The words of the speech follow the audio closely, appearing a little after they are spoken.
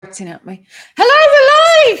shouting at me.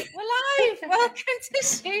 Hello, we're live. Welcome to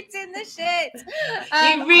Shooting the Shit.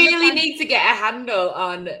 You really need to get a handle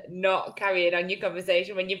on not carrying on your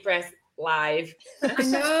conversation when you press live.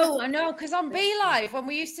 I know, because on Be Live, when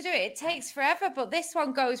we used to do it, it takes forever, but this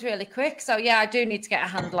one goes really quick. So yeah, I do need to get a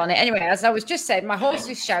handle on it. Anyway, as I was just saying, my horse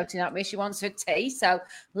is shouting at me. She wants her tea, so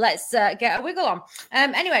let's get a wiggle on.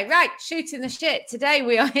 Anyway, right, Shooting the Shit. Today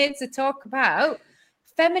we are here to talk about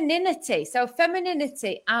femininity. So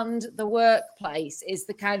femininity and the workplace is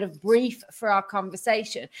the kind of brief for our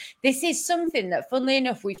conversation. This is something that, funnily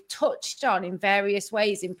enough, we've touched on in various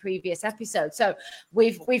ways in previous episodes. So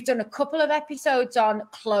we've done a couple of episodes on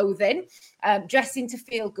clothing, dressing to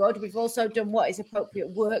feel good. We've also done what is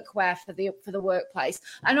appropriate workwear for the workplace.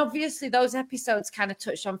 And obviously those episodes kind of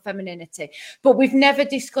touched on femininity, but we've never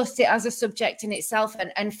discussed it as a subject in itself.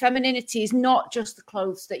 And femininity is not just the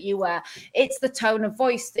clothes that you wear. It's the tone of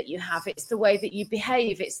voice that you have. It's the way that you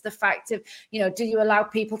behave. It's the fact of, do you allow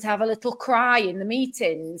people to have a little cry in the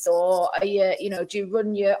meetings, or are you, do you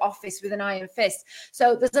run your office with an iron fist?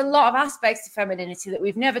 So there's a lot of aspects to femininity that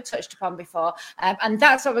we've never touched upon before. And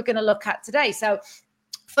that's what we're going to look at today. So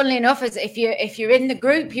funnily enough, as if you're in the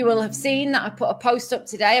group, you will have seen that I put a post up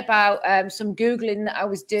today about some Googling that I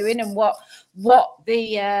was doing and what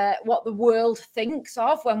the world thinks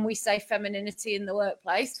of when we say femininity in the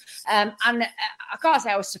workplace. And I can't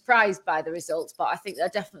say I was surprised by the results, but I think they're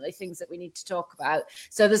definitely things that we need to talk about.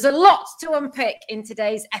 So there's a lot to unpick in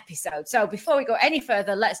today's episode. So before we go any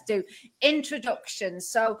further, let's do introductions.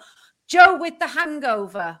 So Joe with the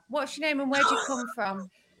hangover, what's your name and where do you come from?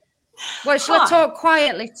 Well, shall I talk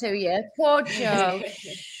quietly to you? Poor Joe.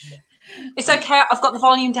 It's okay. I've got the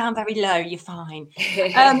volume down very low. You're fine.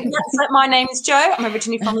 My name is Jo. I'm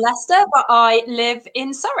originally from Leicester, but I live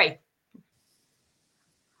in Surrey.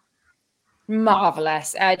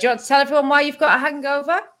 Marvellous. Do you want to tell everyone why you've got a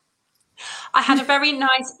hangover? I had a very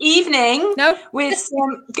nice evening with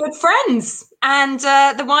some good friends, and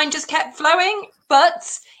the wine just kept flowing,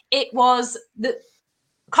 but it was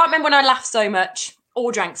can't remember when I laughed so much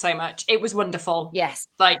or drank so much. It was wonderful. Yes.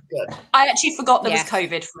 I actually forgot there was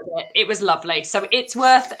COVID for it. It was lovely. So it's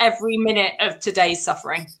worth every minute of today's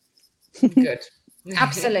suffering. Good.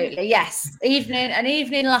 Absolutely. Yes. An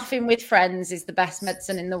evening laughing with friends is the best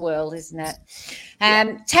medicine in the world, isn't it?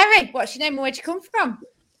 Terry, what's your name and where'd you come from?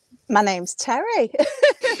 My name's Terry.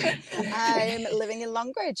 I'm living in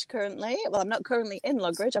Longridge currently. Well, I'm not currently in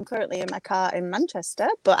Longridge. I'm currently in my car in Manchester,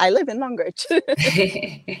 but I live in Longridge.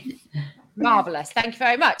 Marvellous. Thank you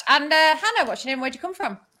very much. And Hannah, what's your name? Where'd you come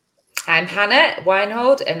from? I'm Hannah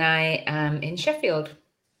Weinhold and I am in Sheffield.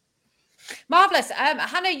 Marvellous.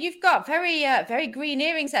 Hannah, you've got very green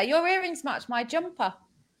earrings there. Your earrings match my jumper.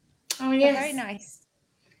 Oh, yes. They're very nice.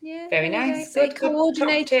 Yeah. Very nice. Good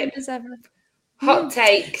coordinated as ever. Hot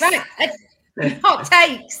takes. Right. Hot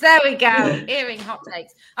takes. There we go. Earring hot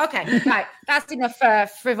takes. Okay. Right. That's enough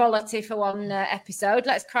frivolity for one episode.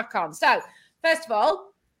 Let's crack on. So, first of all,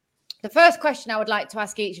 the first question I would like to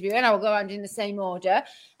ask each of you, and I will go around in the same order.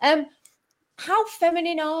 How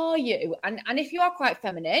feminine are you? And if you are quite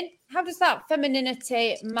feminine, how does that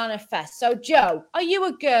femininity manifest? So, Jo, are you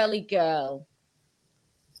a girly girl?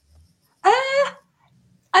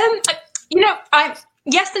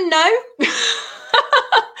 Yes and no.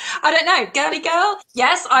 I don't know. Girly girl.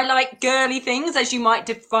 Yes, I like girly things as you might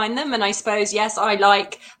define them. And I suppose, yes, I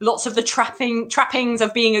like lots of the trappings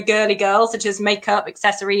of being a girly girl, such as makeup,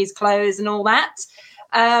 accessories, clothes and all that.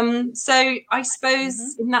 So I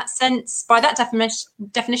suppose in that sense, by that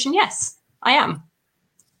definition, yes, I am.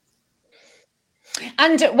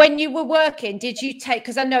 And when you were working, did you take,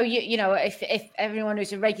 because I know if everyone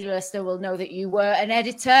who's a regular listener will know that you were an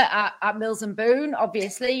editor at Mills and Boon,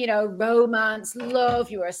 obviously, romance,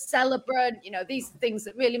 love, you were a celebrant, these things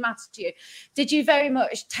that really matter to you. Did you very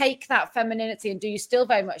much take that femininity, and do you still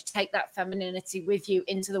very much take that femininity with you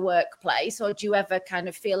into the workplace, or do you ever kind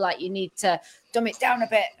of feel like you need to dumb it down a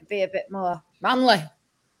bit and be a bit more manly?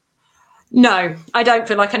 No, I don't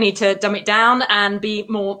feel like I need to dumb it down and be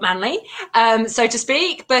more manly, so to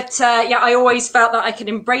speak. But I always felt that I could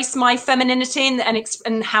embrace my femininity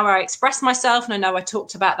and how I express myself. And I know I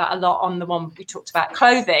talked about that a lot on the one we talked about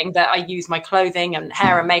clothing, that I use my clothing and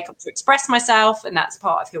hair and makeup to express myself. And that's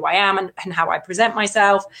part of who I am and how I present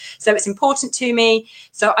myself. So it's important to me.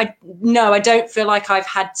 So I don't feel like I've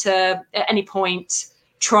had to at any point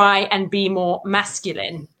try and be more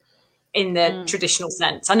masculine. in the traditional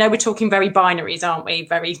sense. I know we're talking very binaries, aren't we?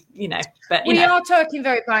 Very, but we are talking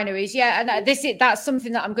very binaries, yeah. And that's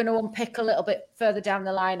something that I'm going to unpick a little bit further down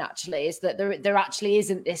the line. Actually, is that there actually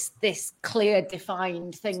isn't this clear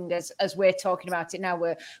defined thing as we're talking about it now.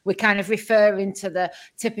 We're kind of referring to the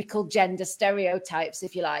typical gender stereotypes,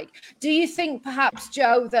 if you like. Do you think perhaps,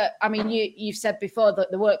 Jo, that you've said before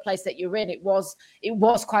that the workplace that you're in, it was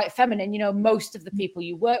quite feminine. Most of the people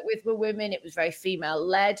you work with were women. It was very female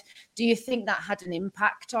led. Do you think that had an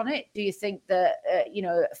impact on it? Do you think that,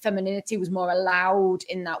 femininity was more allowed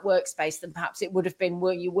in that workspace than perhaps it would have been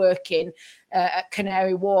were you working at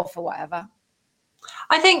Canary Wharf or whatever?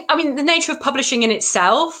 I think, the nature of publishing in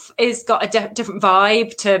itself is got a different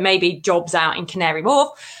vibe to maybe jobs out in Canary Wharf.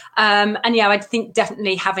 I think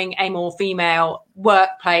definitely having a more female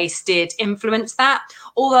workplace did influence that.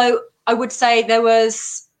 Although I would say there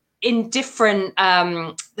was definitely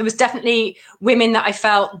women that I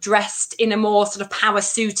felt dressed in a more sort of power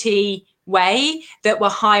suity way that were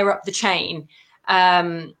higher up the chain.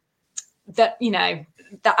 That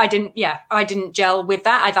I didn't gel with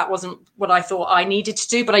that. That wasn't what I thought I needed to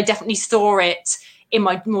do, but I definitely saw it in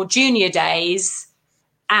my more junior days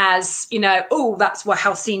as, that's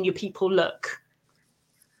how senior people look.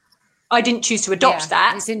 I didn't choose to adopt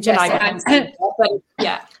that. It's interesting. But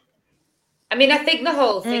yeah. I think the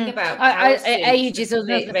whole thing about age is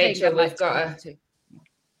another thing. Rachel,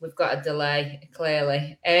 we've got a delay,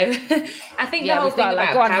 clearly. I think the whole thing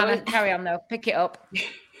about go on, Hannah, carry on though. Pick it up.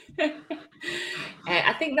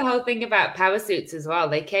 I think the whole thing about power suits as well,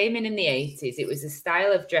 they came in the 80s. It was a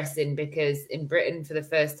style of dressing because in Britain for the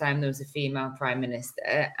first time there was a female prime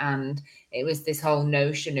minister, and it was this whole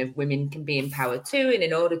notion of women can be empowered too, and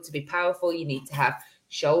in order to be powerful you need to have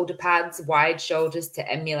shoulder pads, wide shoulders to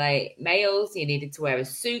emulate males. You needed to wear a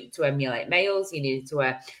suit to emulate males. You needed to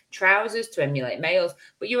wear trousers to emulate males,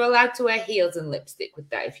 but you were allowed to wear heels and lipstick with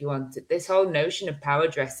that if you wanted. This whole notion of power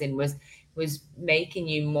dressing was making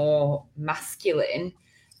you more masculine.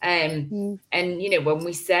 And, when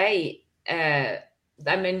we say, the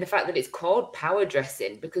fact that it's called power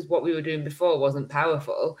dressing because what we were doing before wasn't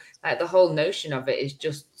powerful, like the whole notion of it is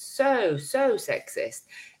just so sexist.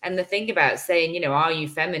 And the thing about saying, are you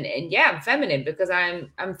feminine? Yeah, I'm feminine because I'm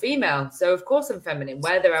female. So of course I'm feminine,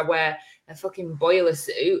 whether I wear a fucking boiler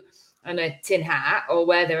suit and a tin hat or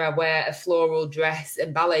whether I wear a floral dress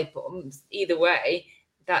and ballet pumps, either way,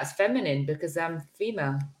 that's feminine because I'm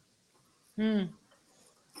female.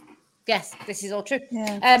 Yes, this is all true.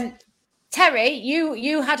 Yeah. Terry,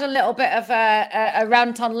 you had a little bit of a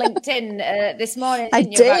rant on LinkedIn this morning. I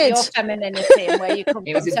did. About your femininity and where you come from.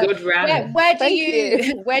 It was a good rant. Where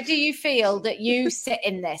do you feel that you sit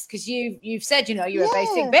in this? Because you've said you're a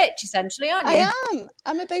basic bitch essentially, aren't you? I am.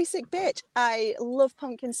 I'm a basic bitch. I love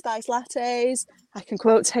pumpkin spice lattes. I can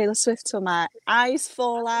quote Taylor Swift till my eyes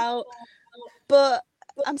fall out. But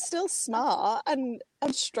I'm still smart and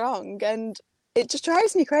strong, and it just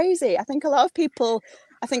drives me crazy. I think a lot of people.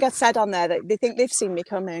 I think I said on there that they think they've seen me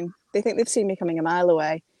coming. They think they've seen me coming a mile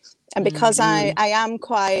away. And because I am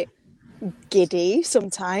quite giddy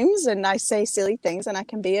sometimes and I say silly things and I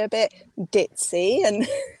can be a bit ditzy and,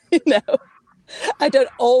 I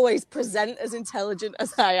don't always present as intelligent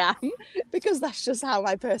as I am because that's just how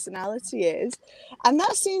my personality is. And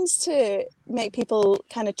that seems to make people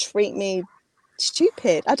kind of treat me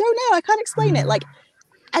stupid. I don't know. I can't explain it. Like,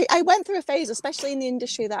 I went through a phase, especially in the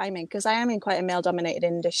industry that I'm in, because I am in quite a male-dominated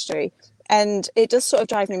industry. And it does sort of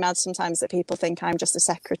drive me mad sometimes that people think I'm just a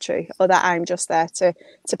secretary or that I'm just there to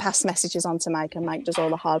pass messages on to Mike and Mike does all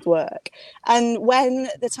the hard work. And when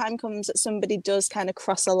the time comes that somebody does kind of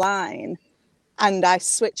cross a line and I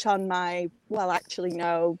switch on my, well, actually,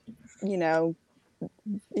 no, no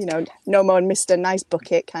more Mr. Nice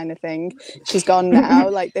Bucket kind of thing. She's gone now.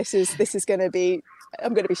 Like, this is going to be...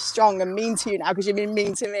 I'm going to be strong and mean to you now because you've been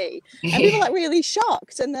mean to me. And people are like really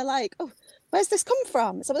shocked and they're like, oh, where's this come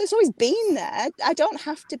from? So it's always been there. I don't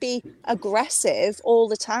have to be aggressive all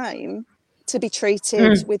the time to be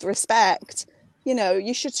treated with respect.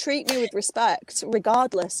 You should treat me with respect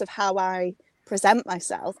regardless of how I present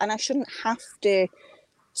myself. And I shouldn't have to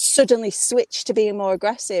suddenly switch to being more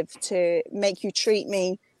aggressive to make you treat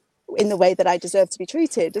me in the way that I deserve to be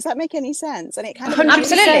treated. Does that make any sense? And it kind of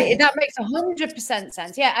absolutely, that makes 100%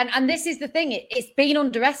 sense. Yeah, and this is the thing; it's been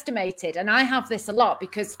underestimated, and I have this a lot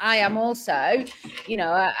because I am also,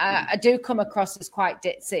 I do come across as quite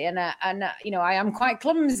ditzy, and I am quite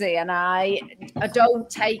clumsy, and I don't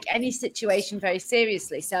take any situation very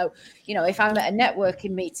seriously. So, if I'm at a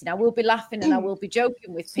networking meeting, I will be laughing and I will be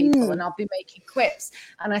joking with people, and I'll be making quips.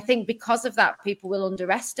 And I think because of that, people will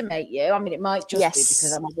underestimate you. I mean, it might just be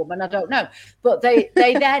because I'm a woman. and I don't know. But they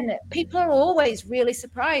then, people are always really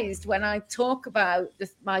surprised when I talk about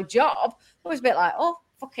my job. Always a bit like, oh,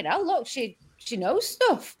 fucking hell, look, she knows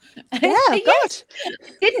stuff. Yeah, God.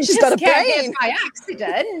 Didn't She's just got a get brain. here by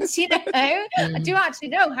accident, you know. I do actually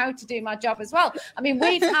know how to do my job as well. I mean,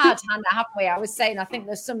 we've had, Hannah, haven't we? I was saying, I think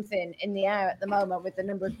there's something in the air at the moment with the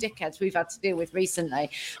number of dickheads we've had to deal with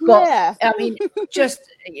recently. But Yeah. I mean, just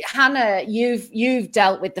Hannah, you've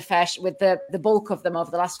dealt with the bulk of them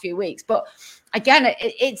over the last few weeks. But again,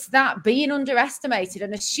 it's that being underestimated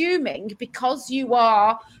and assuming because you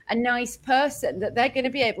are a nice person that they're going to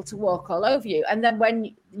be able to walk all over you. And then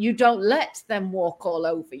when you don't let them walk all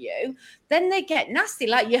over you, then they get nasty.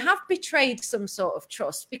 Like you have betrayed some sort of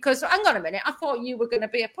trust because, hang on a minute, I thought you were going to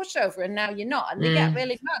be a pushover and now you're not. And they get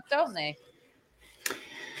really mad, don't they?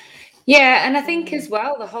 Yeah. And I think as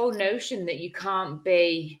well, the whole notion that you can't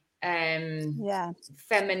be feminine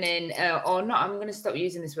or not, I'm going to stop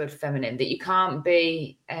using this word feminine, that you can't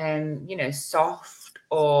be soft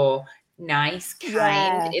or nice,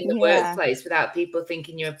 kind in the workplace without people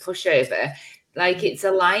thinking you're a pushover. Like it's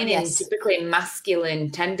aligning typically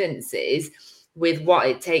masculine tendencies with what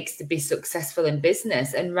it takes to be successful in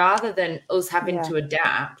business. And rather than us having to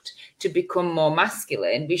adapt to become more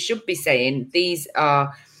masculine, we should be saying these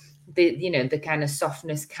are the kind of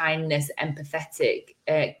softness, kindness, empathetic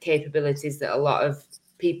capabilities that a lot of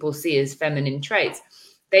people see as feminine traits.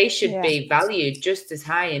 They should be valued just as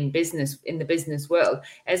high in the business world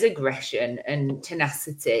as aggression and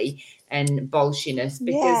tenacity and bolshiness,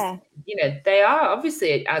 because they are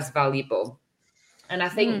obviously as valuable. And I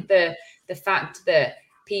think the fact that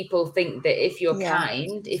people think that if you're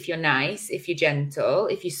kind, if you're nice, if you're gentle,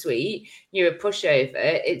 if you're sweet, you're a pushover,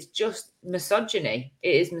 it's just misogyny.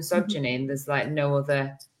 It is misogyny, and there's like no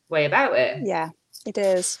other way about it. Yeah, it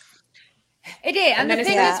is. It is. And the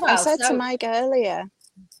thing as well, I said to Mike earlier.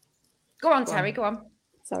 Go on, Terry, go on.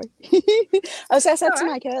 Sorry. I said to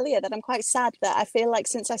Mike earlier that I'm quite sad that I feel like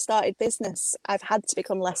since I started business, I've had to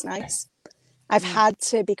become less nice. I've had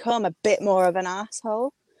to become a bit more of an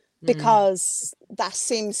asshole because that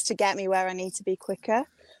seems to get me where I need to be quicker.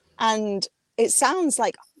 And it sounds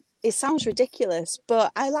ridiculous,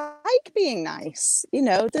 but I like being nice. You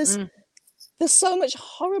know, there's so many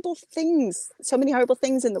horrible things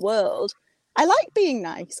in the world. I like being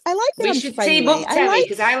nice. I like being friendly. We should team up, Terry,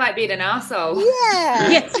 because I like being an arsehole.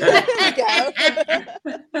 Yeah. There we go.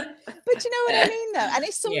 But you know what I mean, though? And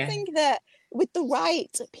it's something that, with the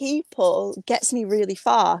right people, gets me really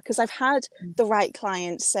far, because I've had the right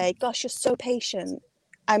clients say, gosh, you're so patient.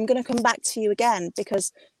 I'm going to come back to you again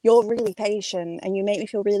because you're really patient and you make me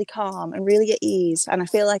feel really calm and really at ease. And I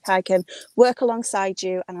feel like I can work alongside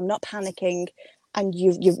you and I'm not panicking. And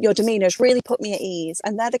your demeanor has really put me at ease.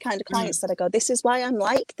 And they're the kind of clients that I go, this is why I'm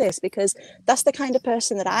like this, because that's the kind of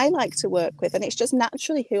person that I like to work with. And it's just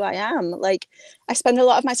naturally who I am. Like, I spend a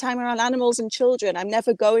lot of my time around animals and children. I'm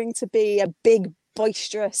never going to be a big,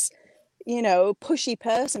 boisterous, pushy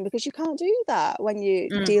person, because you can't do that when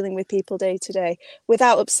you're dealing with people day to day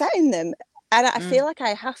without upsetting them. And I feel like I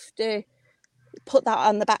have to put that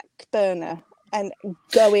on the back burner and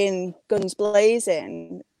go in guns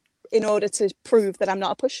blazing in order to prove that I'm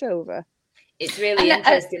not a pushover. It's really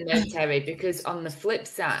interesting though, Terry, because on the flip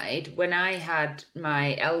side, when I had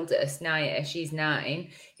my eldest, Naya, she's 9,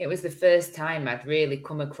 it was the first time I'd really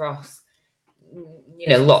come across,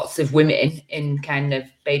 lots of women in kind of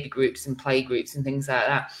baby groups and play groups and things like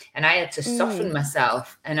that. And I had to soften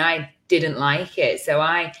myself, and I didn't like it. So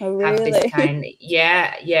I have this kind of,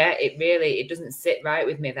 it doesn't sit right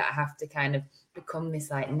with me that I have to kind of become this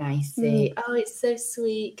like nicey, oh, it's so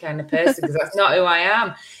sweet kind of person, because that's not who I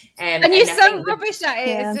am. And you're so rubbish at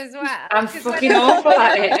it as well. I'm fucking awful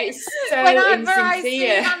at it. It's so whenever I insincere. see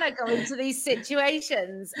Hannah go into these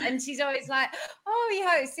situations, and she's always like, oh,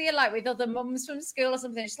 I see her like with other mums from school or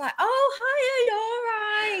something. She's like, oh, hi, are you all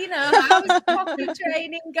right? How's the potty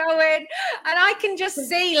training going? And I can just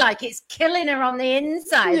see like it's killing her on the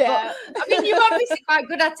inside. Yeah. But I mean, you're obviously quite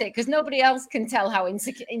good at it because nobody else can tell how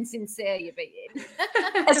insincere you're being.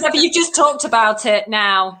 Except you've just talked about it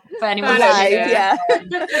now for anyone. Yeah.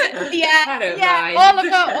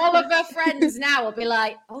 All of her friends now will be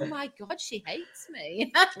like, "Oh my god, she hates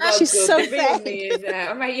me." Well, she's good. so fake.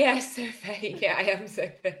 I'm like, yeah, so fake. Yeah, I am so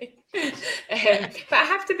fake. But I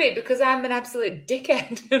have to be, because I'm an absolute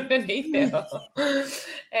dickhead underneath it all.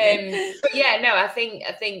 But yeah, no, I think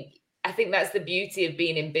that's the beauty of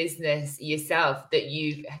being in business yourself, that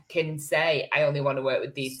you can say, I only want to work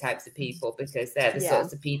with these types of people because they're the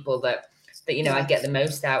sorts of people that I get the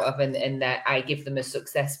most out of, and that I give them a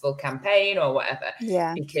successful campaign or whatever.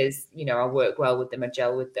 Yeah. Because, I work well with them, I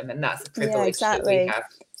gel with them, and that's a privilege that we have.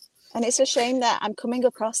 And it's a shame that I'm coming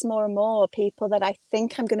across more and more people that I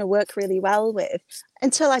think I'm going to work really well with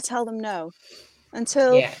until I tell them no.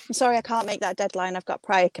 Until I'm sorry, I can't make that deadline. I've got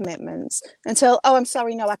prior commitments. Until, oh, I'm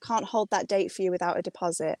sorry, no, I can't hold that date for you without a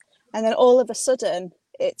deposit. And then all of a sudden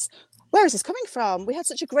it's, where is this coming from? We had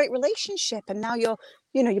such a great relationship and now you're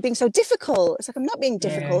being so difficult. It's like, I'm not being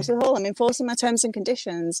difficult at all. I'm enforcing my terms and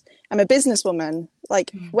conditions. I'm a businesswoman.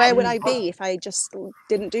 Like, where would I be if I just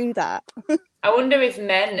didn't do that? I wonder if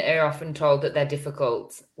men are often told that they're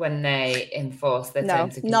difficult when they enforce their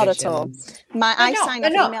terms and conditions. No, not at all. I sign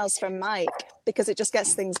off emails from Mike because it just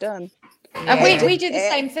gets things done. And we do the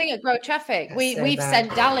same thing at Grow Traffic. We've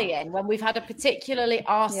sent Dali in when we've had a particularly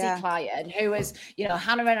arsey client who was,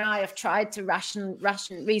 Hannah and I have tried to reason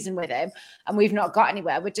with him and we've not got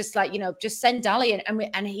anywhere. We're just like, just send Dali in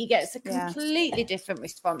and he gets a completely different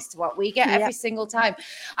response to what we get every single time.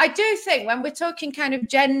 I do think when we're talking kind of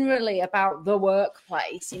generally about the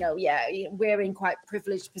workplace, we're in quite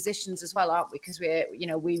privileged positions as well, aren't we? Because we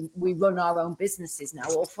run our own businesses now,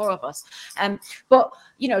 all four of us. But,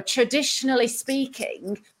 traditionally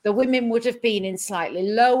speaking, the women would have been in slightly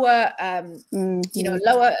lower,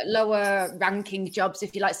 lower ranking jobs,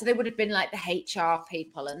 if you like. So they would have been like the HR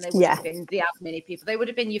people and they would have been the admin people. They would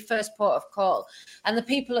have been your first port of call. And the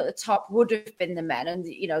people at the top would have been the men. And,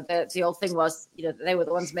 the old thing was, they were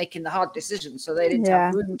the ones making the hard decisions. So they didn't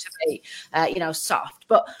have room to be, soft.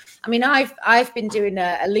 But I mean, I've been doing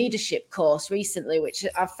a leadership course recently, which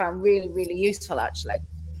I've found really, really useful, actually.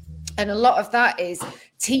 And a lot of that is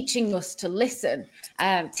teaching us to listen,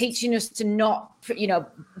 teaching us to not,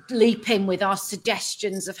 leap in with our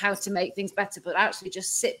suggestions of how to make things better, but actually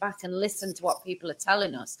just sit back and listen to what people are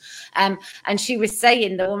telling us. And she was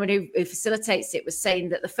saying, the woman who facilitates it was saying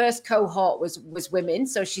that the first cohort was women.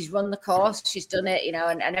 So she's run the course, she's done it,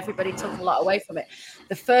 and everybody took a lot away from it.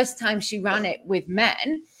 The first time she ran it with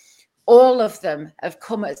men, all of them have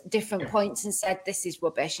come at different points and said, this is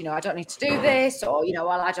rubbish, I don't need to do this, or,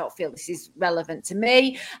 well, I don't feel this is relevant to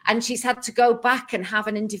me. And she's had to go back and have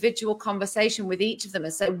an individual conversation with each of them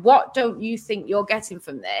and say, what don't you think you're getting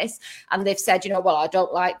from this? And they've said, well, I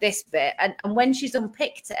don't like this bit. And when she's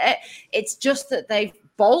unpicked it, it's just that they've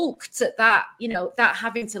balked at that, that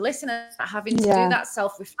having to listen and having to do that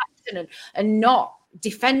self-reflection and not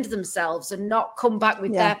defend themselves and not come back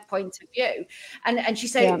with their point of view. And she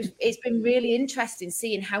said it's been really interesting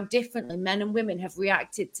seeing how differently men and women have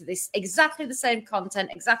reacted to this, exactly the same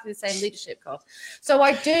content, exactly the same leadership course. So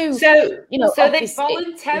I do. So they've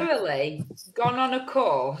voluntarily gone on a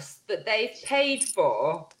course that they've paid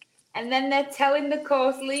for, and then they're telling the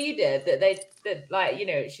course leader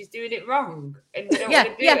that she's doing it wrong and they don't want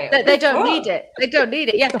to do it. They don't need it. They don't need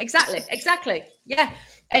it. Yeah, exactly. Yeah.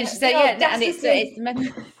 And she said, and it's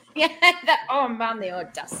oh man, the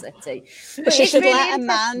audacity. But she should really let a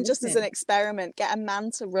man, just as an experiment, get a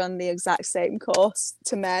man to run the exact same course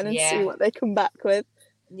to men and see what they come back with.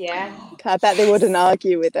 Yeah. I bet they wouldn't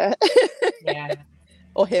argue with it. Yeah.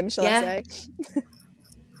 Or him, shall I say.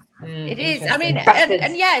 It is. I mean,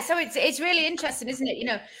 so it's really interesting, isn't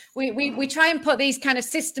it? We try and put these kind of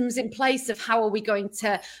systems in place of how are we going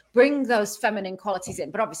to bring those feminine qualities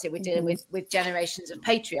in, but obviously we're dealing with generations of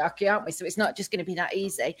patriarchy, aren't we? So it's not just going to be that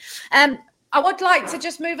easy. I would like to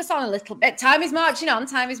just move us on a little bit. Time is marching on.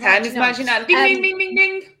 Time is marching on. Ding, ding, ding, ding,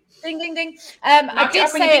 ding. Ding, ding, ding. I did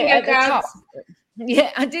say at the top.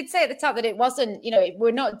 Yeah, I did say at the top that it wasn't,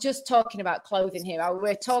 we're not just talking about clothing here.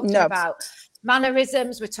 We're talking about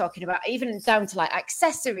mannerisms. We're talking about even down to like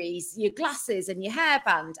accessories, your glasses and your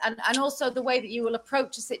hairband, and also the way that you will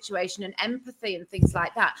approach a situation and empathy and things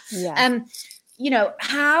like that.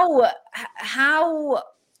 How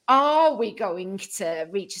are we going to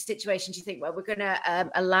reach a situation, do you think, where we're going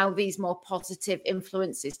to allow these more positive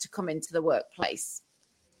influences to come into the workplace?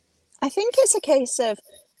 I think it's a case of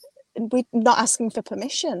we're not asking for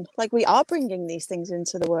permission. Like, we are bringing these things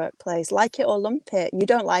into the workplace, like it or lump it. You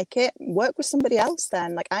don't like it, work with somebody else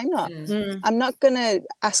then. Like, I'm not going to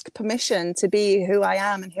ask permission to be who I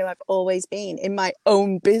am and who I've always been in my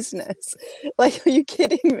own business. Like, are you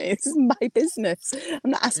kidding me? This is my business.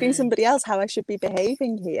 I'm not asking somebody else how I should be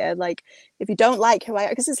behaving here. Like, if you don't like who I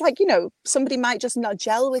am, because it's like, somebody might just not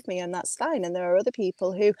gel with me and that's fine. And there are other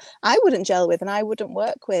people who I wouldn't gel with and I wouldn't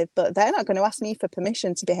work with, but they're not going to ask me for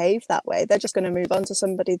permission to behave that way. They're just going to move on to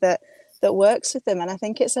somebody that works with them. And I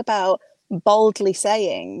think it's about boldly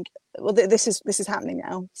saying, well, this is happening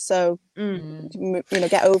now, so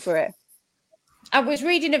get over it. I was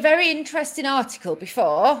reading a very interesting article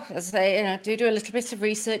before, as I do a little bit of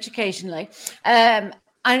research occasionally,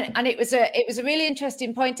 And it was a really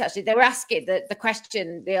interesting point, actually. They were asking the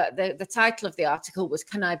question, the title of the article was,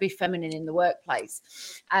 "Can I be feminine in the workplace?"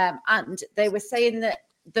 And they were saying that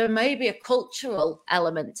there may be a cultural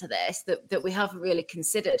element to this that we haven't really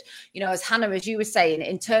considered. You know, as Hannah, as you were saying,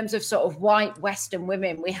 in terms of sort of white Western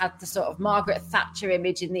women, we had the sort of Margaret Thatcher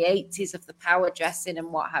image in the 80s of the power dressing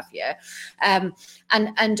and what have you.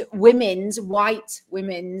 And white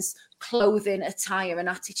women's clothing, attire and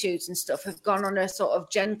attitudes and stuff have gone on a sort of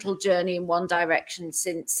gentle journey in one direction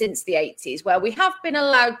since the 80s, where we have been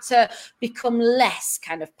allowed to become less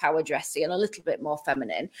kind of power dressy and a little bit more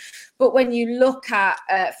feminine. But when you look at,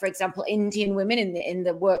 for example, Indian women in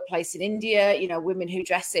the workplace in India, you know, women who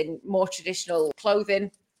dress in more traditional clothing,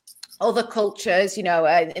 other cultures, you know,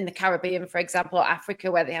 in the Caribbean, for example, or Africa,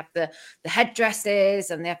 where they have the headdresses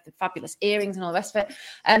and they have the fabulous earrings and all the rest of it.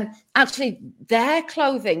 Actually, their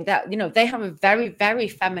clothing, that, you know, they have a very, very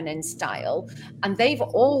feminine style, and they've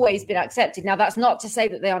always been accepted. Now, that's not to say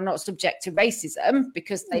that they are not subject to racism,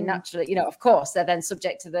 because they naturally, you know, of course, they're then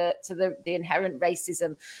subject to the inherent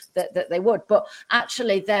racism that they would. But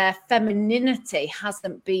actually, their femininity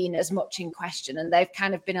hasn't been as much in question, and they've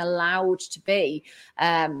kind of been allowed to be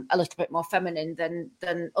a little bit more feminine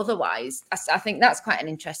than otherwise. I think that's quite an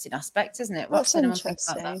interesting aspect, isn't it? What's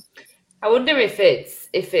interesting? I wonder if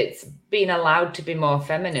it's being allowed to be more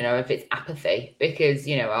feminine, or if it's apathy because,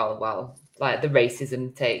 you know, oh well, like the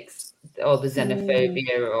racism takes, or the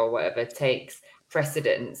xenophobia or whatever takes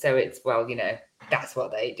precedent. So it's, well, you know, that's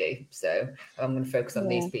what they do, so I'm going to focus on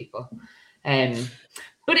these people.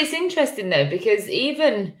 But it's interesting though, because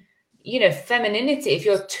even, you know, femininity, if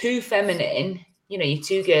you're too feminine, you know, you're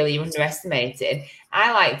too girly, you're underestimated.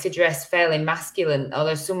 I like to dress fairly masculine,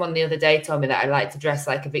 although someone the other day told me that I like to dress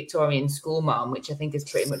like a Victorian school mom, which I think has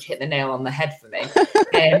pretty much hit the nail on the head for me.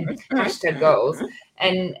 Hashtag goals.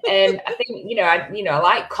 And I think, you know, I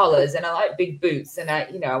like collars and I like big boots, and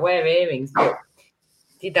I wear earrings, but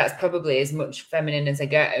that's probably as much feminine as I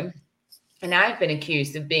go. And I've been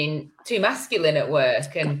accused of being too masculine at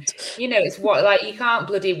work. And, you know, it's what, like, you can't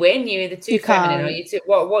bloody win. You're either too feminine or you're too,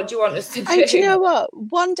 what do you want us to do? And do you know what?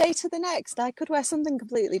 One day to the next, I could wear something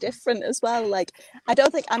completely different as well. Like,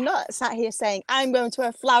 I'm not sat here saying, I'm going to wear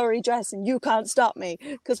a flowery dress and you can't stop me.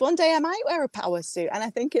 Because one day I might wear a power suit. And I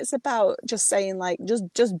think it's about just saying, like, just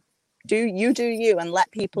do you and let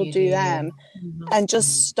people do them. And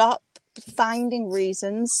just stop finding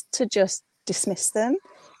reasons to just dismiss them.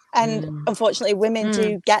 And unfortunately, women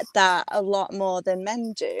do get that a lot more than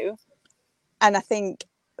men do. And I think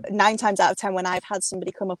 9 times out of 10, when I've had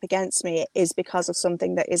somebody come up against me, it is because of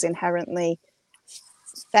something that is inherently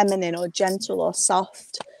feminine or gentle or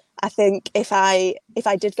soft. I think if I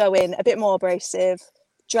did go in a bit more abrasive,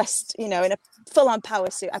 dressed, you know, in a full-on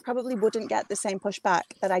power suit, I probably wouldn't get the same pushback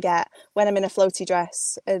that I get when I'm in a floaty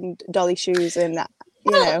dress and dolly shoes and that.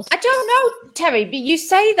 You know. I don't know, Terry, but you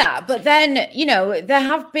say that, but then, you know, there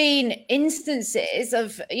have been instances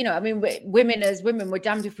of, you know, I mean, women as women, we're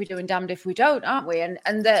damned if we do and damned if we don't, aren't we? And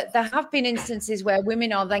there have been instances where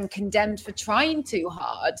women are then condemned for trying too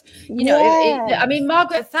hard. You know, I mean,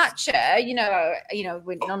 Margaret Thatcher, you know,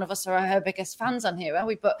 none of us are her biggest fans on here, are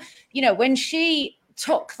we? But, you know, when she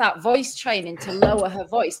took that voice training to lower her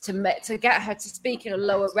voice, to get her to speak in a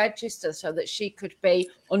lower register so that she could be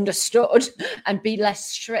understood and be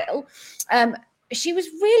less shrill. She was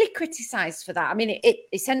really criticised for that. I mean, it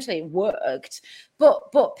essentially worked,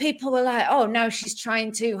 but people were like, oh, no, she's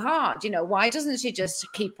trying too hard. You know, why doesn't she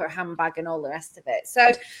just keep her handbag and all the rest of it?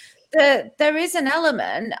 So there is an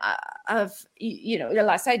element of, you know, like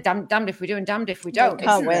I say, damned if we do and damned if we don't. You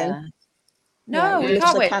can't win. No, you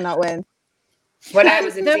can't win. Cannot win. When I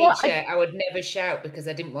was a teacher, I would never shout because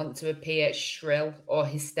I didn't want to appear shrill or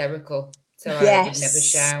hysterical. So I would never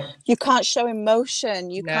shout. You can't show emotion.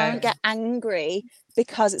 You can't get angry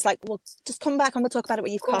because it's like, well, just come back and we'll talk about it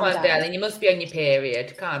when you've calmed down. Darling, you must be on your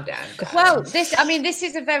period. Calm down. Well, this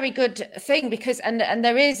is a very good thing because, and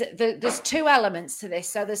there's 2 elements to this.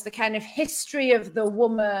 So there's the kind of history of the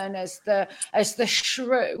woman as the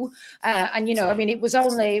shrew. And, you know, I mean, it was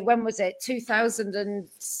only, when was it?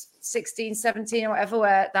 2016, 17 or whatever,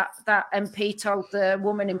 where that MP told the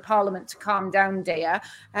woman in Parliament to calm down, dear.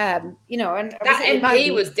 You know, and that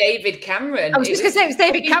MP was David Cameron. I was just going to say it was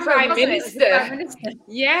David Cameron, Prime Minister.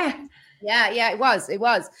 Yeah, it was.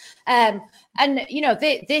 And you know,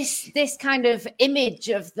 this kind of image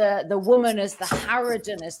of the woman as the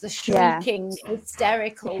harridan, as the shrieking,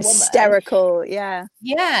 hysterical woman. Yeah.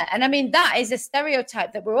 And I mean, that is a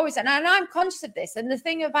stereotype that we're always, and I'm conscious of this. And the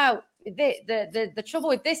thing about the trouble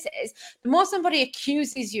with this is, the more somebody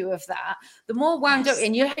accuses you of that, the more wound up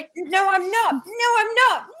in you're like, no, I'm not.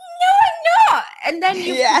 And then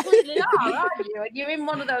you Yeah. completely are, aren't you? And you're in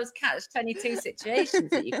one of those catch-22 situations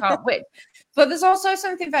that you can't win. But there's also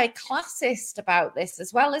something very classist about this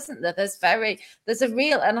as well, isn't there? There's a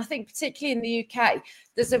real, and I think particularly in the UK,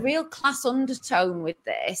 there's a real class undertone with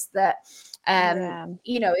this that,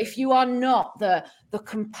 you know, if you are not the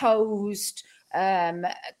composed,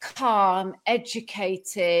 calm,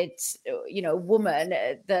 educated, you know, woman,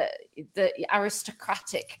 the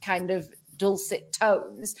aristocratic kind of dulcet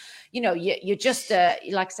tones, you know, you're just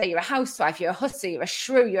like I say, you're a housewife, you're a hussy, you're a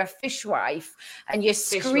shrew, you're a fishwife, and you're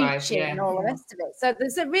screeching and all the rest of it. So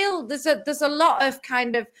there's a lot of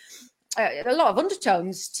kind of a lot of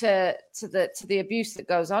undertones to the abuse that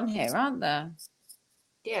goes on here, aren't there?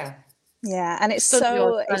 Yeah, and it's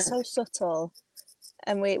so subtle,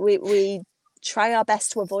 and we try our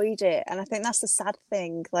best to avoid it. And I think that's the sad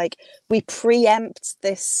thing. Like, we preempt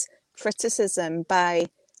this criticism by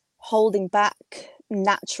holding back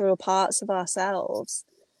natural parts of ourselves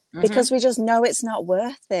because we just know it's not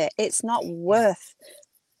worth it. It's not worth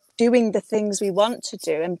doing the things we want to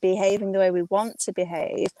do and behaving the way we want to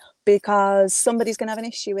behave, because somebody's going to have an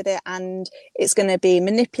issue with it and it's going to be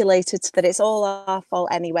manipulated so that it's all our fault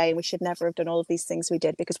anyway, and we should never have done all of these things we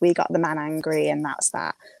did because we got the man angry, and that's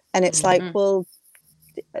that. And it's like, well,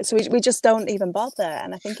 so we just don't even bother.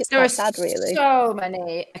 And I think it's quite sad, really. So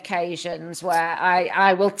many occasions where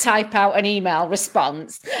I will type out an email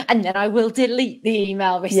response and then I will delete the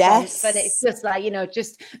email response. But it's just like, you know,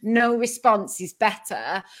 just no response is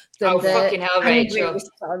better than the fucking hell, Rachel.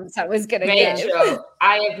 Response I was going to give.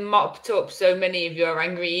 I have mopped up so many of your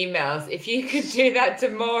angry emails. If you could do that to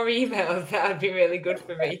more emails, that would be really good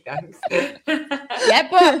for me. Thanks. but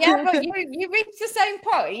you reached the same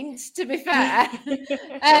point, to be fair.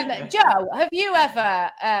 Jo, have you ever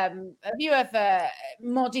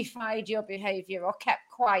modified your behaviour or kept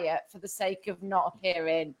quiet for the sake of not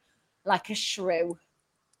appearing like a shrew?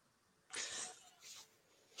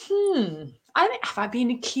 Have I been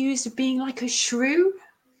accused of being like a shrew?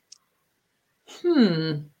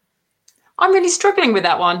 I'm really struggling with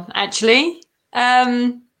that one, actually.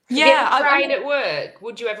 Cried at work?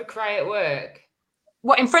 Would you ever cry at work?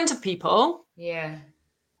 What, in front of people? Yeah.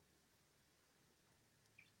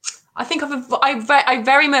 I think I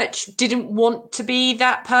very much didn't want to be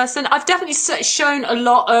that person. I've definitely shown a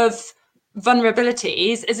lot of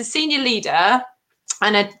vulnerabilities as a senior leader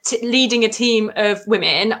and leading a team of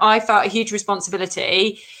women. I felt a huge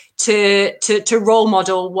responsibility to role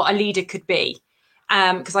model what a leader could be,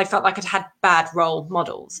 because I felt like I'd had bad role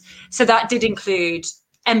models. So that did include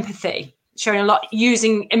empathy, showing a lot,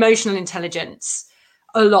 using emotional intelligence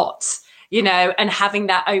a lot, you know, and having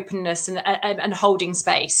that openness and holding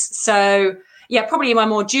space. So yeah, probably in my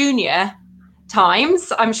more junior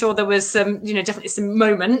times, I'm sure there was some, you know, definitely some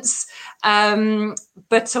moments,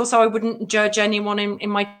 but also I wouldn't judge anyone in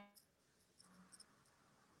my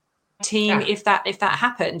team if that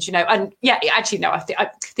happened, you know. And yeah, actually no, I think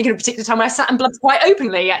in a particular time I sat and blubbed quite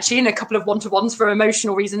openly, actually, in a couple of one-to-ones for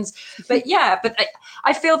emotional reasons. But yeah, but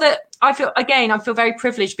I feel very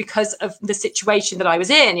privileged because of the situation that I was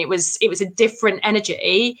in. It was a different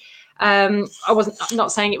energy. I'm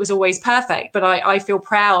not saying it was always perfect, but I feel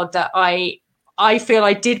proud that I feel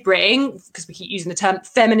I did bring, because we keep using the term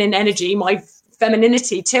feminine energy, my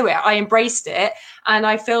femininity to it. I embraced it, and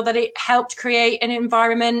I feel that it helped create an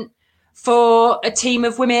environment for a team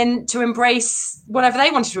of women to embrace whatever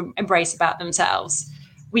they wanted to embrace about themselves.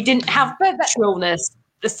 We didn't have shrillness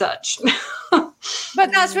as such.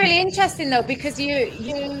 But that's really interesting, though, because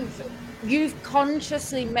you've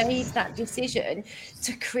consciously made that decision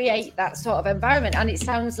to create that sort of environment, and it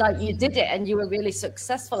sounds like you did it and you were really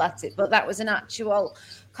successful at it. But that was an actual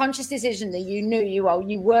conscious decision that you knew you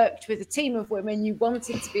worked with a team of women, you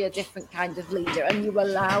wanted to be a different kind of leader, and you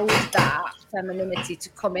allowed that femininity to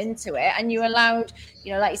come into it, and you allowed,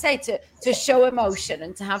 you know, like you say, to show emotion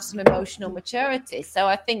and to have some emotional maturity. So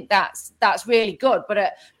I think that's really good.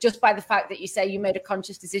 But just by the fact that you say you made a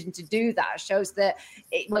conscious decision to do that shows that,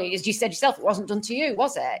 as you said yourself, it wasn't done to you,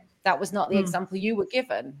 was it? That was not the example you were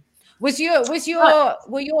given. Were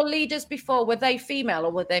your leaders before, were they female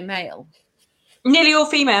or were they male? Nearly all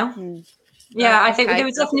female. Yeah, I think there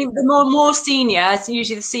was definitely the more senior, so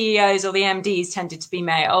usually the CEOs or the MDs tended to be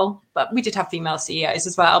male, but we did have female CEOs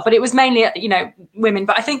as well. But it was mainly, you know, women.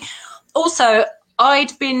 But I think also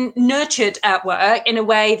I'd been nurtured at work in a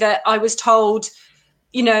way that I was told,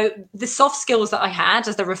 you know, the soft skills that I had,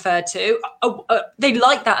 as they're referred to, they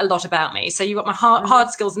liked that a lot about me. So you got my hard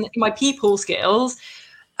skills and my people skills.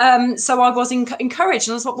 So I was encouraged,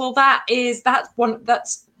 and I thought, well,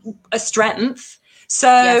 that's a strength. So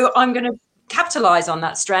yes. I'm going to capitalize on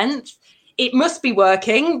that strength it must be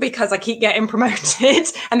working because I keep getting promoted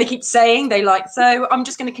and they keep saying so I'm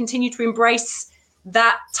just going to continue to embrace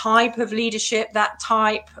that type of leadership, that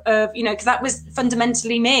type of, because that was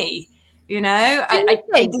fundamentally me, I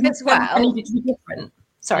think as well I needed to be different.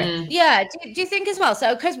 Sorry. Yeah. Do you think as well?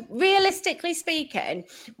 So, because realistically speaking,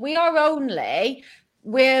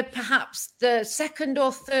 we're perhaps the second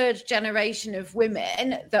or third generation of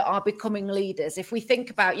women that are becoming leaders. If we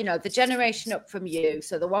think about, the generation up from you,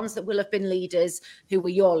 so the ones that will have been leaders, who were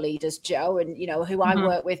your leaders, Jo, and, who I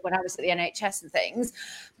worked with when I was at the NHS and things,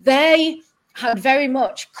 they had very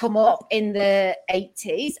much come up in the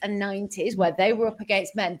 80s and 90s where they were up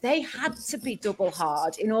against men. They had to be double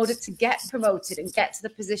hard in order to get promoted and get to the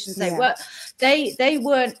positions they were. They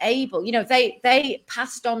weren't able, they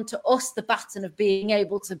passed on to us the baton of being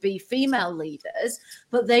able to be female leaders,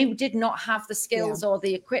 but they did not have the skills or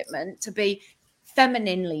the equipment to be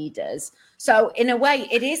feminine leaders. So in a way,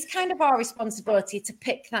 it is kind of our responsibility to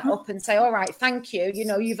pick that up and say, all right, thank you.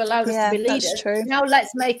 You've allowed us to be leaders. True. Now let's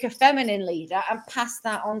make a feminine leader and pass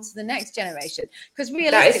that on to the next generation. Because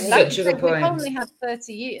realistically, we've only had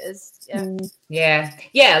 30 years. Yeah.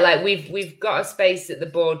 Like we've got a space at the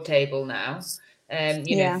board table now.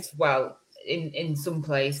 Well, in some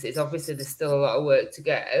places, obviously there's still a lot of work to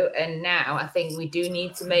go, and now I think we do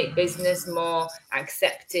need to make business more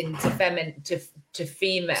accepting to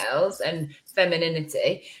females and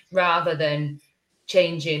femininity rather than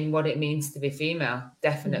changing what it means to be female.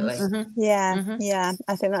 Definitely. Yeah,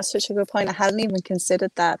 I think that's such a good point. I hadn't even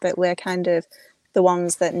considered that, but we're kind of the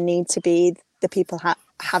ones that need to be the people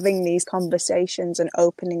having these conversations and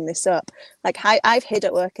opening this up. Like I've hid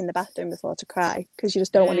at work in the bathroom before to cry because you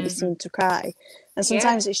just don't want to be seen to cry, and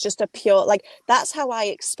sometimes it's just a pure, that's how I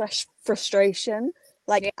express frustration.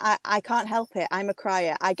 I can't help it. I'm a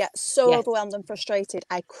crier. I get so overwhelmed and frustrated.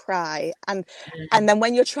 I cry. And then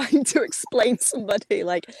when you're trying to explain to somebody,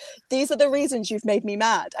 these are the reasons you've made me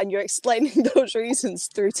mad, and you're explaining those reasons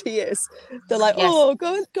through tears, they're like, oh,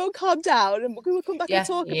 go calm down and we'll come back and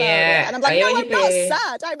talk about it. And I'm like, no, I'm not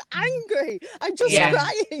sad. I'm angry. I'm just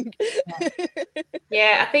crying.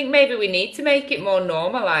 I think maybe we need to make it more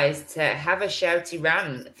normalised to have a shouty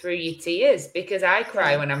rant through your tears, because I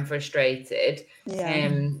cry when I'm frustrated.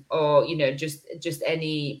 Or just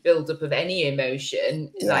any build up of any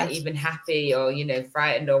emotion, like even happy or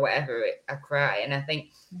frightened or whatever, I cry. And I think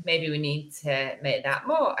maybe we need to make that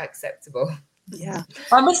more acceptable.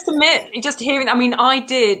 I must admit, just hearing, I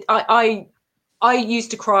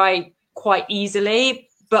used to cry quite easily,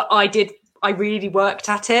 but I really worked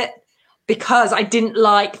at it because I didn't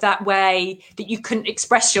like that way that you couldn't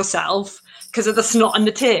express yourself because of the snot and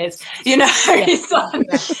the tears, So,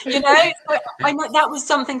 I know that was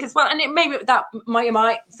something as well. And it maybe that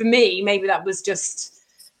might for me, maybe that was just,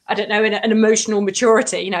 I don't know, an emotional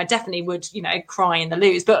maturity. I definitely would, cry in the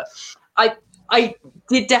loos, but I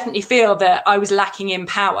did definitely feel that I was lacking in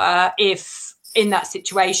power if in that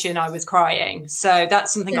situation I was crying. So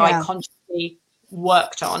that's something I consciously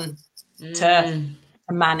worked on to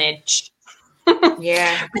manage.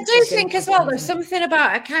 I do think as well there's something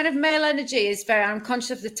about a kind of male energy is very, I'm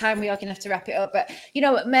conscious of the time, we are going to have to wrap it up, but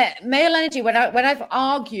male energy, when I've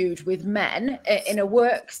argued with men in a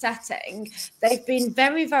work setting, they've been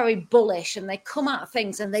very, very bullish, and they come at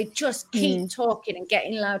things and they just keep talking and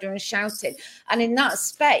getting louder and shouting, and in that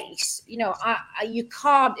space you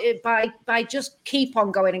can't by just keep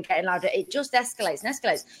on going and getting louder, it just escalates and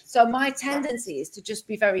escalates. So my tendency is to just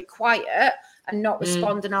be very quiet and not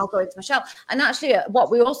respond, and I'll go into my shell. And actually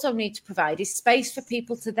what we also need to provide is space for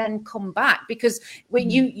people to then come back, because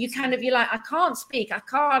when you're like, I can't speak, I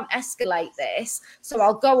can't escalate this, so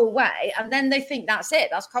I'll go away, and then they think that's it,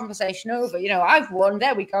 that's conversation over, I've won,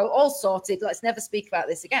 there we go, all sorted, let's never speak about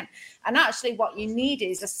this again. And actually what you need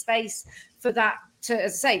is a space for that to,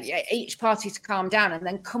 as I say, each party to calm down and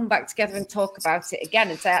then come back together and talk about it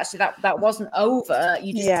again and say, actually, that wasn't over.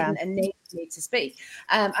 You just didn't enable me to speak.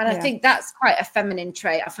 And I think that's quite a feminine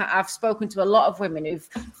trait. I've spoken to a lot of women who've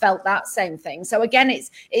felt that same thing. So again,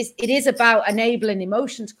 it is about enabling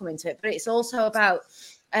emotion to come into it, but it's also about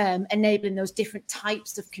enabling those different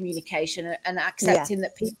types of communication and accepting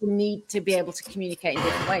that people need to be able to communicate in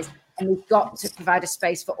different ways. And we've got to provide a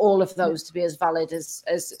space for all of those to be as valid as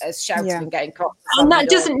shouting and getting caught. And that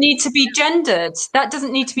doesn't need to be gendered. That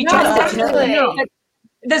doesn't need to be gendered.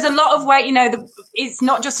 There's a lot of way, it's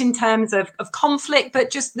not just in terms of conflict, but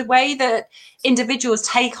just the way that individuals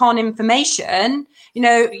take on information,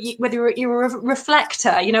 whether you're a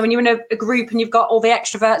reflector, when you're in a group and you've got all the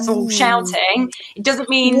extroverts all shouting, it doesn't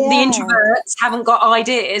mean the introverts haven't got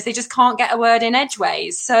ideas. They just can't get a word in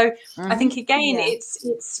edgeways. So I think, again,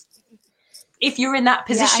 if you're in that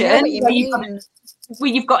Yeah, I position know what you where, mean.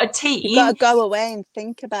 you've got a team, You've got to go away and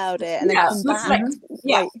think about it and then come back. reflect.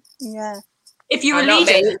 Yeah. Like, yeah. If you're I'm a not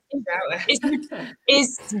leader, making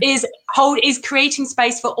is creating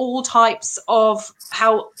space for all types of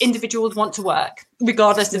how individuals want to work,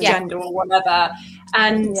 regardless of gender or whatever.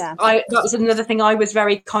 And that was another thing I was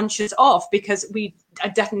very conscious of, because we are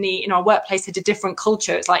definitely in our workplace had a different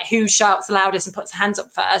culture. It's like, who shouts the loudest and puts their hands up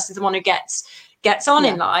first is the one who gets on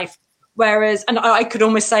in life. Whereas, and I could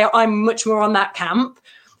almost say I'm much more on that camp,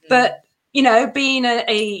 but you know, being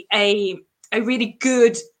a really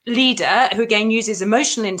good leader who again uses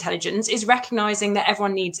emotional intelligence is recognizing that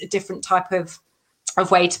everyone needs a different type of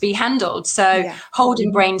way to be handled. So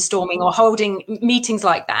holding brainstorming or holding meetings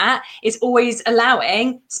like that is always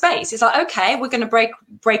allowing space. It's like, okay, we're going to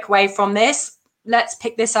break away from this. Let's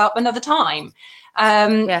pick this up another time.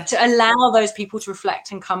 To allow those people to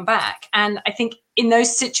reflect and come back. And I think in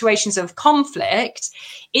those situations of conflict,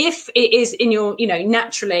 if it is in your, you know,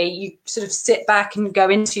 naturally you sort of sit back and go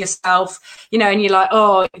into yourself, you know, and you're like,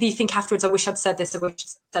 oh, if you think afterwards, I wish I'd said this, I wish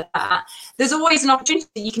I'd said that. There's always an opportunity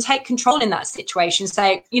that you can take control in that situation,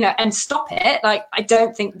 say, you know, and stop it. Like, I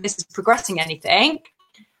don't think this is progressing anything.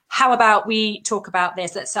 How about we talk about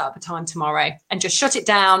this? Let's set up a time tomorrow and just shut it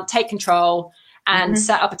down, take control, and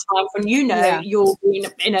set up a time when you're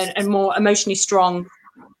in a more emotionally strong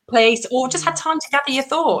place, or just had time to gather your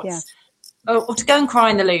thoughts, or to go and cry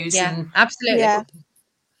in the loos. Yeah, absolutely. Yeah,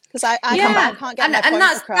 because I can't get my point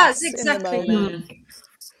across. That's exactly. In the moment.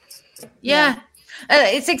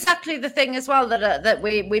 It's exactly the thing as well that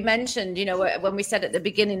we mentioned, you know, when we said at the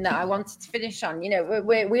beginning that I wanted to finish on, you know,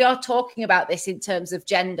 we are talking about this in terms of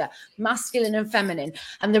gender, masculine and feminine.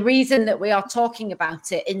 And the reason that we are talking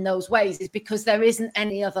about it in those ways is because there isn't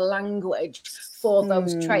any other language for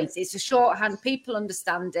those traits. It's a shorthand. People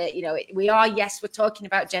understand it. You know, we're talking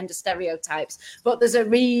about gender stereotypes, but there's a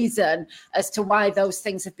reason as to why those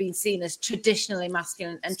things have been seen as traditionally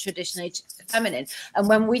masculine and traditionally feminine. And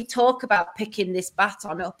when we talk about picking this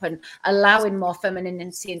baton up and allowing more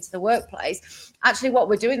femininity into the workplace, actually what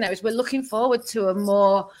we're doing there is we're looking forward to a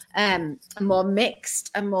more mixed,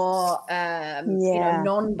 a more you know,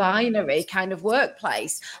 non-binary kind of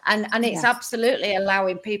workplace. And it's absolutely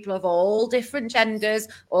allowing people of all different genders,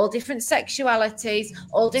 all different sexualities,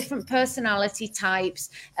 all different personality types,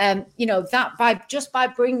 you know, that by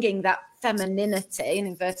bringing that femininity in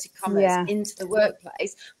inverted commas into the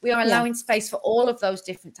workplace, we are allowing space for all of those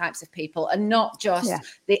different types of people, and not just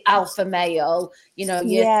the alpha male, you know,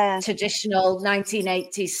 your traditional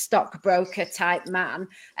 1980s stockbroker type man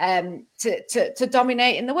to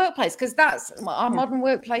dominate in the workplace, because that's our modern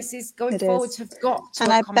workplaces going forward have got to.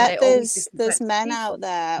 And I bet there's men out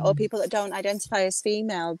there, or people that don't identify as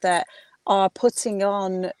female, that are putting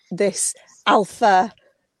on this alpha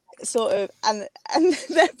sort of, and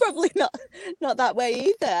they're probably not that way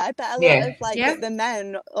either. I bet a lot of like the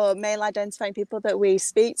men or male identifying people that we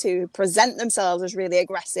speak to present themselves as really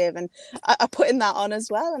aggressive and are putting that on as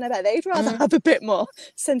well, and I bet they'd rather have a bit more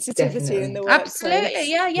sensitivity in the workplace.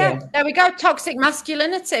 Absolutely. There we go, toxic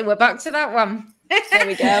masculinity, we're back to that one. There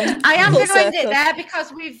we go. I am going to end it there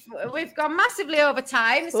because we've gone massively over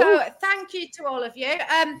time, so thank you to all of you.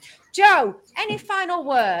 Jo, any final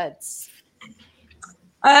words?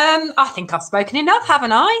 I think I've spoken enough,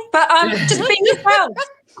 haven't I? But just be yourself.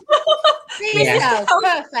 Be yourself.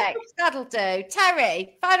 Perfect. That'll do.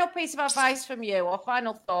 Terry, final piece of advice from you, or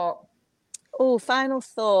final thought? Oh, final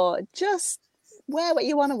thought. Just wear what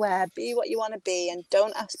you want to wear, be what you want to be, and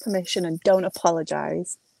don't ask permission and don't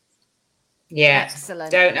apologise. Yeah,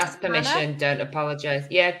 excellent. Don't ask permission, don't apologise.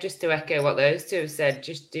 Yeah, just to echo what those two have said,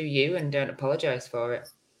 just do you and don't apologise for it.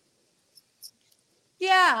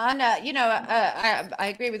 Yeah, and you know, I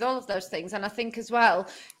agree with all of those things, and I think as well,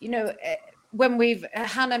 you know, when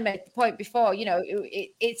Hannah made the point before, you know,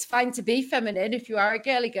 it's fine to be feminine if you are a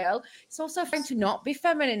girly girl. It's also fine to not be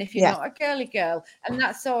feminine if you're not a girly girl, and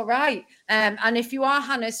that's all right. And if you are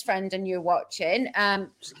Hannah's friend and you're watching,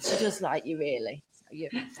 she does like you, really.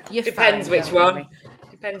 You're depends fine, which one.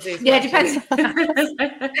 Depends who's depends.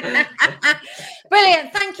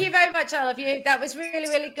 Brilliant. Thank you very much, all of you. That was really,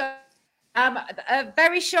 really good.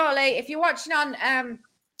 Very shortly, if you're watching on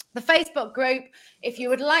the Facebook group, If you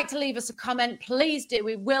would like to leave us a comment, please do.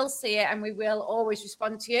 We will see it and we will always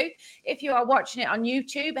respond to you. If you are watching it on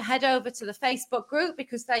YouTube, head over to the Facebook group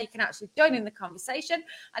because there you can actually join in the conversation.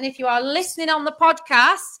 And if you are listening on the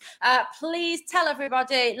podcast, please tell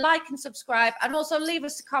everybody, like and subscribe, and also leave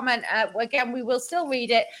us a comment. Again, we will still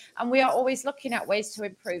read it, and we are always looking at ways to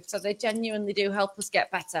improve. So they genuinely do help us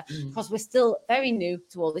get better because we're still very new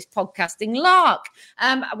to all this podcasting lark.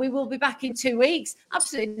 We will be back in 2 weeks.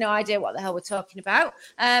 Absolutely no idea what the hell we're talking about.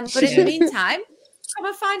 But in the meantime, come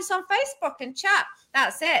and find us on Facebook and chat.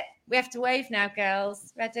 That's it. We have to wave now,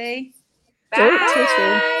 girls. Ready? Bye.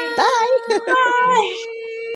 Bye. Bye.